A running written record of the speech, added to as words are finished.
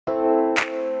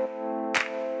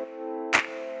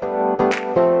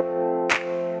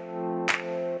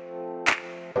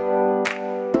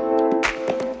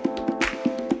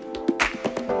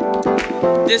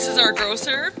This is our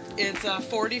Growcer. It's a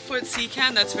 40-foot sea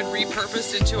can that's been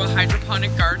repurposed into a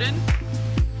hydroponic garden.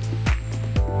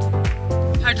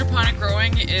 Hydroponic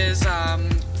growing is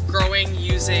growing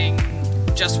using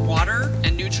just water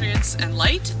and nutrients and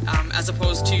light, as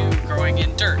opposed to growing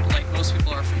in dirt like most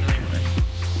people are familiar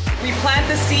with. We plant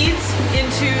the seeds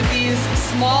into these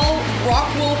small rock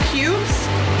wool cubes,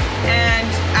 and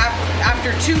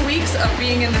after 2 weeks of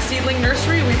being in the seedling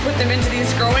nursery, we put them into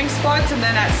these growing spots, and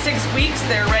then at 6 weeks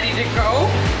they're ready to go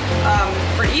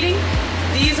for eating.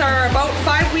 These are about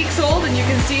 5 weeks old, and you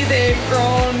can see they've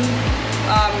grown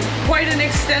quite an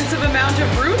extensive amount of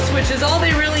roots, which is all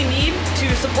they really need to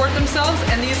support themselves,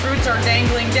 and these roots are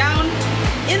dangling down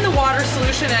in the water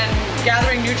solution and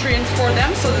gathering nutrients for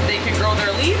them so that they can grow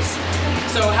their leaves.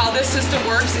 So how this system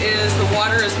works is the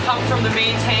water is pumped from the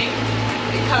main tank.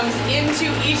 It comes into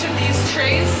each of these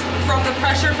trays from the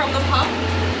pressure from the pump,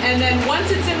 and then once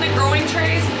it's in the growing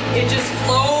trays, it just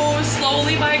flows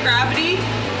slowly by gravity.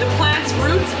 The plant's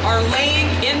roots are laying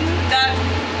in that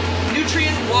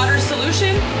nutrient water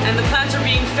solution, and the plants are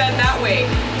being fed that way.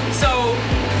 So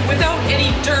without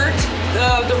any dirt,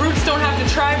 the roots don't have to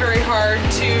try very hard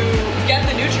to get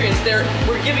the nutrients.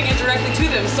 We're giving it directly to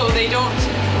them, so they don't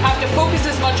have to focus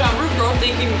as much on root growth.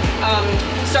 They can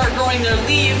start growing their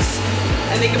leaves,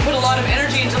 and they can put a lot of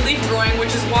energy into leaf growing,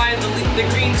 which is why the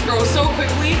greens grow so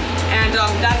quickly, and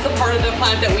that's the part of the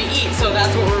plant that we eat, so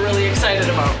that's what we're really excited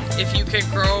about. If you could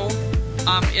grow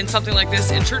in something like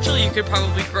this in Churchill, you could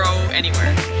probably grow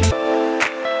anywhere.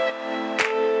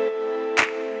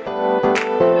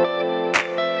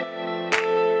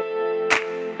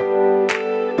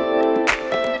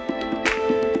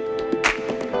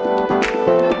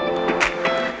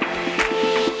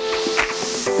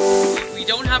 We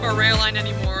don't have a rail line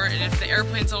anymore, and if the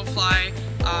airplanes don't fly,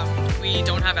 we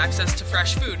don't have access to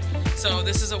fresh food. So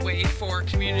this is a way for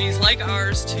communities like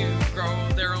ours to grow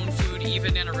their own food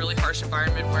even in a really harsh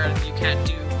environment where you can't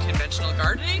do conventional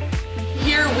gardening.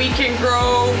 Here we can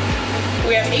grow,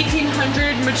 we have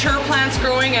 1,800 mature plants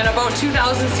growing and about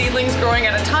 2,000 seedlings growing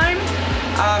at a time.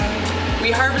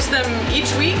 We harvest them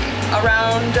each week,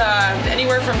 around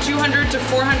anywhere from 200 to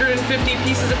 450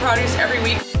 pieces of produce every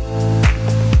week.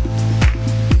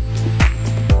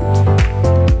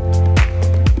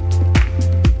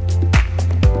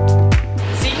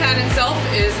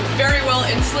 Is very well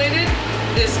insulated.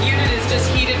 This unit is just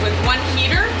heated with one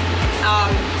heater.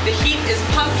 The heat is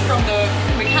pumped from the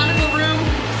mechanical room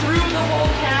through the whole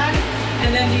can,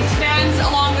 and then these fans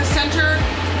along the center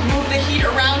move the heat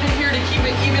around in here to keep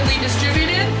it evenly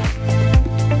distributed.